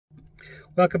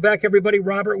Welcome back, everybody.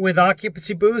 Robert with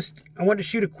Occupancy Boost. I wanted to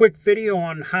shoot a quick video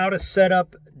on how to set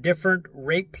up different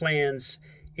rate plans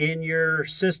in your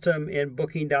system in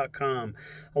Booking.com.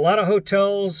 A lot of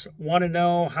hotels want to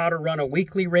know how to run a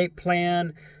weekly rate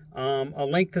plan, a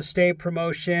length of stay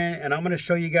promotion, and I'm going to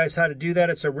show you guys how to do that.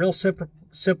 It's a real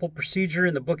simple procedure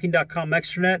in the Booking.com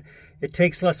Extranet. It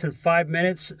takes less than 5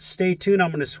 minutes. Stay tuned.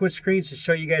 I'm going to switch screens to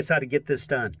show you guys how to get this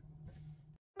done.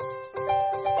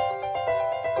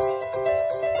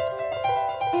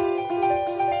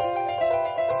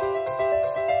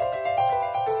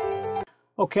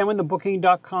 Okay, I'm in the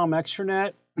Booking.com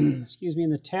Extranet. Excuse me,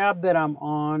 and the tab that I'm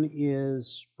on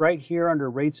is right here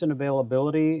under Rates and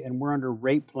Availability, and we're under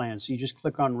Rate Plans. So you just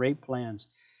click on Rate Plans.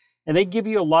 And they give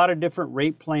you a lot of different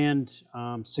rate plan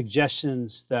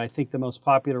suggestions that I think the most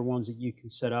popular ones that you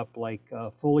can set up, like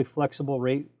fully flexible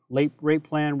rate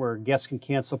plan where guests can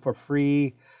cancel for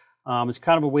free. It's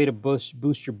kind of a way to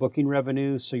boost your booking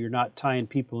revenue so you're not tying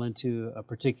people into a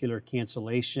particular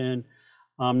cancellation.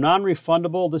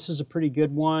 Non-refundable, this is a pretty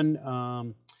good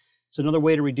one. It's another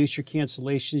way to reduce your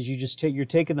cancellations. You're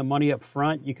taking the money up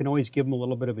front. You can always give them a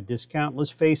little bit of a discount. Let's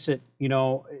face it,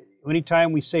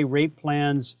 anytime we say rate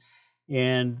plans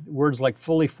and words like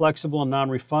fully flexible and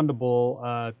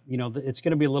non-refundable, it's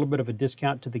going to be a little bit of a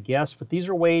discount to the guests, but these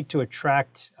are a way to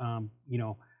attract,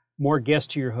 more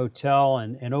guests to your hotel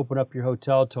and open up your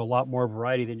hotel to a lot more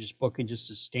variety than just booking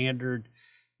just a standard,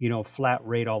 flat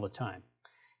rate all the time.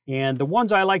 And the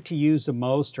ones I like to use the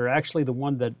most, or actually the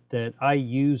one that I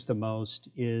use the most,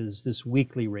 is this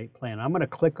weekly rate plan. I'm going to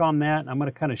click on that, and I'm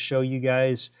going to kind of show you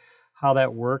guys how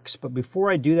that works. But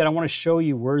before I do that, I want to show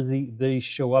you where they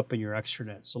show up in your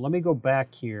Extranet. So let me go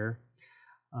back here.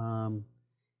 And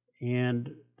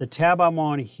the tab I'm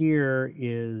on here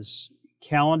is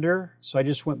Calendar. So I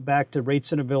just went back to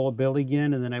Rates and Availability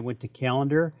again, and then I went to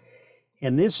Calendar.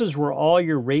 And this is where all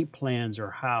your rate plans are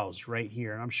housed right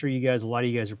here. And I'm sure a lot of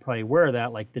you guys are probably aware of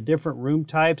that, like the different room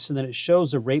types, and then it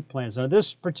shows the rate plans. Now,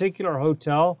 this particular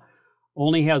hotel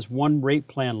only has one rate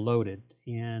plan loaded,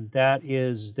 and that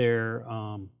is their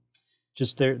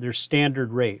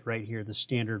standard rate right here, the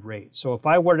standard rate. So if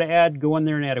I were to go in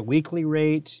there and add a weekly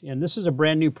rate, and this is a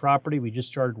brand new property we just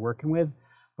started working with,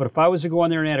 but if I was to go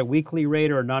in there and add a weekly rate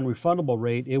or a non-refundable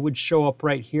rate, it would show up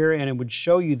right here, and it would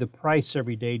show you the price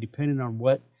every day depending on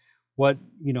what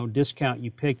discount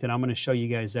you picked, and I'm going to show you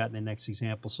guys that in the next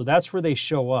example. So that's where they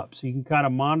show up. So you can kind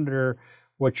of monitor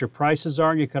what your prices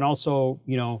are, and you can also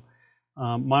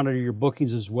monitor your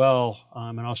bookings as well,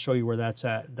 and I'll show you where that's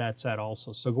at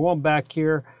also. So going back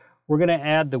here, we're going to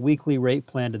add the weekly rate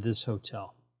plan to this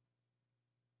hotel.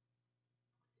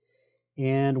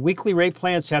 And weekly rate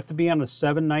plans have to be on a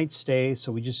 7-night stay,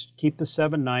 so we just keep the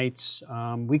 7 nights.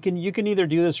 You can either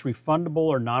do this refundable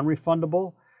or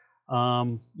non-refundable.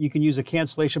 You can use a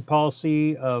cancellation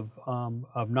policy of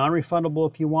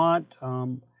non-refundable if you want.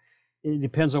 It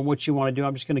depends on what you want to do.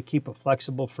 I'm just going to keep it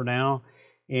flexible for now.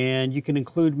 And you can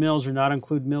include meals or not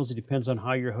include meals. It depends on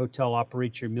how your hotel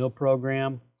operates your meal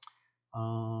program.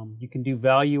 You can do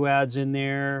value adds in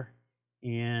there,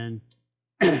 and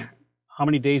how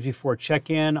many days before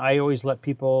check-in. I always let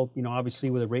people,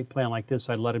 obviously with a rate plan like this,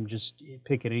 I'd let them just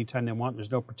pick it anytime they want. There's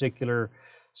no particular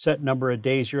set number of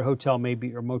days. Your hotel may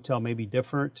be, or motel may be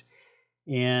different.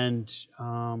 And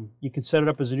you can set it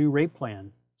up as a new rate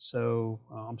plan. So,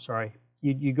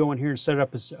 you go in here and set it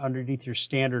up as underneath your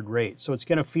standard rate. So it's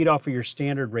going to feed off of your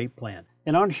standard rate plan.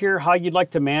 And on here, how you'd like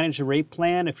to manage the rate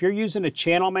plan. If you're using a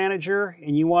channel manager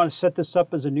and you want to set this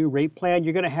up as a new rate plan,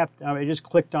 you're going to have to, I just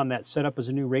clicked on that, set up as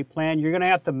a new rate plan. You're going to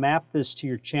have to map this to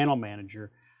your channel manager.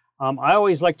 I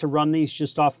always like to run these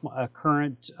just off a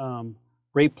current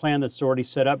rate plan that's already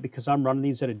set up because I'm running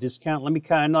these at a discount.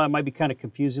 I know that might be kind of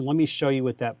confusing. Let me show you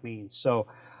what that means. So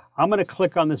I'm going to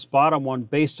click on this bottom one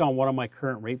based on one of my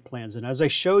current rate plans. And as I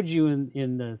showed you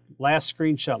in the last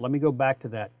screenshot, let me go back to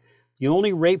that. The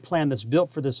only rate plan that's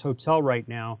built for this hotel right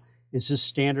now is this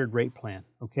standard rate plan,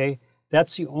 okay?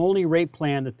 That's the only rate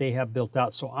plan that they have built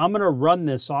out. So I'm going to run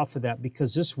this off of that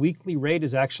because this weekly rate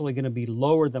is actually going to be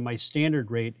lower than my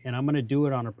standard rate, and I'm going to do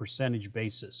it on a percentage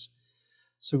basis.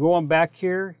 So going back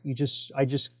here, I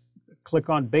just click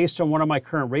on based on one of my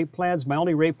current rate plans. My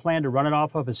only rate plan to run it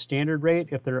off of is standard rate.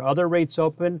 If there are other rates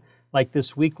open, like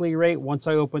this weekly rate, once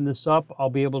I open this up,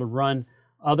 I'll be able to run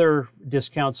other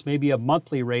discounts, maybe a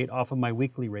monthly rate off of my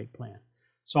weekly rate plan.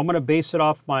 So I'm going to base it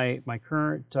off my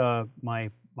current,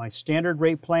 my standard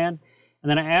rate plan. And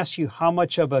then I ask you how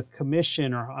much of a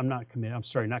commission, or not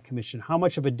commission, how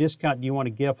much of a discount do you want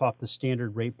to give off the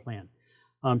standard rate plan?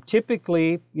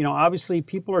 Typically, you know, obviously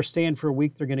people are staying for a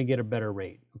week, they're going to get a better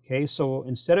rate. Okay, so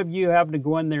instead of you having to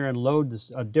go in there and load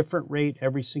a different rate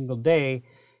every single day,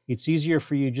 it's easier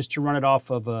for you just to run it off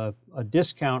of a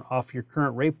discount off your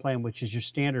current rate plan, which is your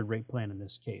standard rate plan in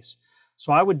this case.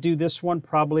 So I would do this one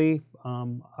probably,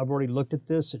 I've already looked at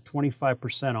this, at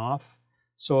 25% off.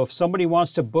 So if somebody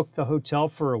wants to book the hotel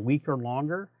for a week or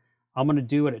longer, I'm going to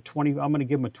do it at I'm going to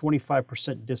give them a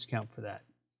 25% discount for that.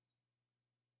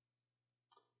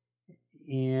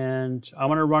 And I'm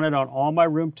going to run it on all my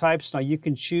room types. Now you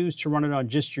can choose to run it on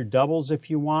just your doubles if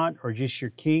you want, or just your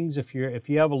kings. If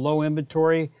you have a low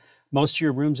inventory, most of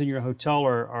your rooms in your hotel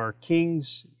are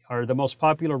kings, or the most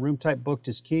popular room type booked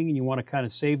is king, and you want to kind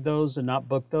of save those and not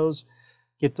book those.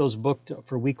 Get those booked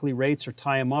for weekly rates or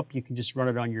tie them up. You can just run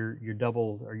it on your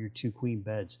double or your 2 queen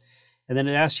beds. And then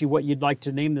it asks you what you'd like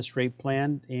to name this rate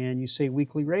plan, and you say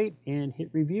weekly rate and hit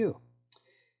review.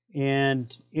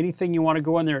 And anything you want to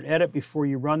go in there and edit before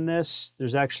you run this,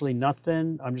 there's actually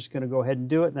nothing. I'm just going to go ahead and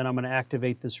do it, and then I'm going to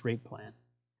activate this rate plan.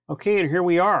 Okay, and here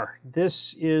we are.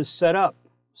 This is set up.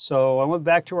 So I went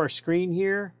back to our screen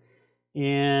here,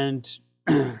 and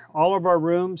all of our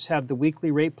rooms have the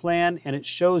weekly rate plan, and it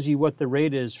shows you what the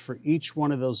rate is for each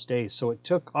one of those days. So it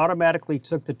automatically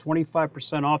took the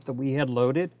 25% off that we had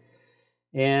loaded,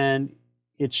 and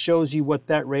it shows you what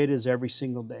that rate is every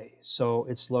single day. So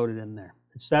it's loaded in there.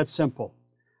 It's that simple.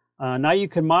 Now you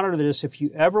can monitor this. If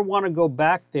you ever want to go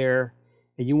back there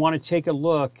and you want to take a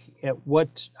look at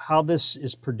how this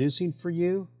is producing for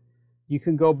you, you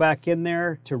can go back in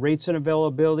there to rates and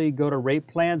availability, go to rate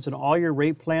plans, and all your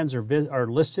rate plans are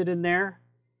listed in there.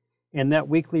 And that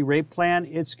weekly rate plan,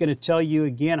 it's going to tell you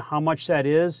again how much that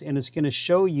is, and it's going to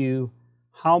show you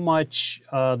how much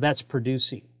that's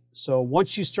producing. So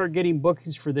once you start getting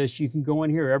bookings for this, you can go in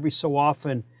here every so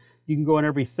often. You can go in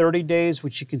every 30 days,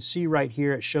 which you can see right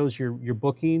here. It shows your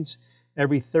bookings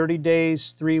every 30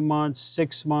 days, 3 months,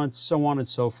 6 months, so on and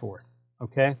so forth.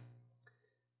 Okay?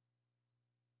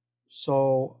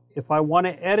 So if I want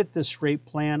to edit this rate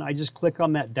plan, I just click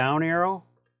on that down arrow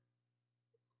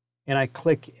and I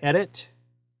click edit.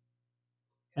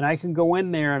 And I can go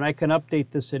in there and I can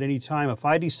update this at any time. If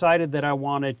I decided that I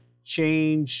want to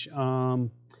change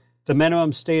the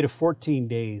minimum stay to 14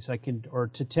 days, or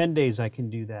to 10 days, I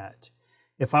can do that.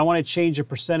 If I want to change a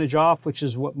percentage off, which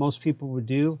is what most people would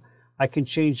do, I can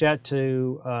change that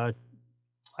to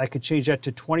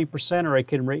 20%, or I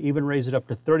can even raise it up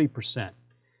to 30%.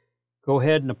 Go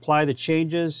ahead and apply the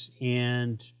changes,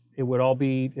 and it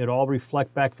all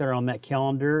reflect back there on that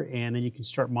calendar, and then you can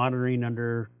start monitoring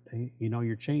under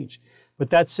your change. But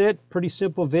that's it. Pretty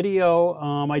simple video.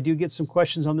 I do get some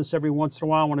questions on this every once in a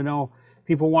while. I want to know.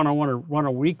 People want to run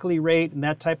a weekly rate and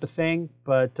that type of thing,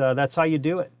 but that's how you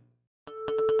do it.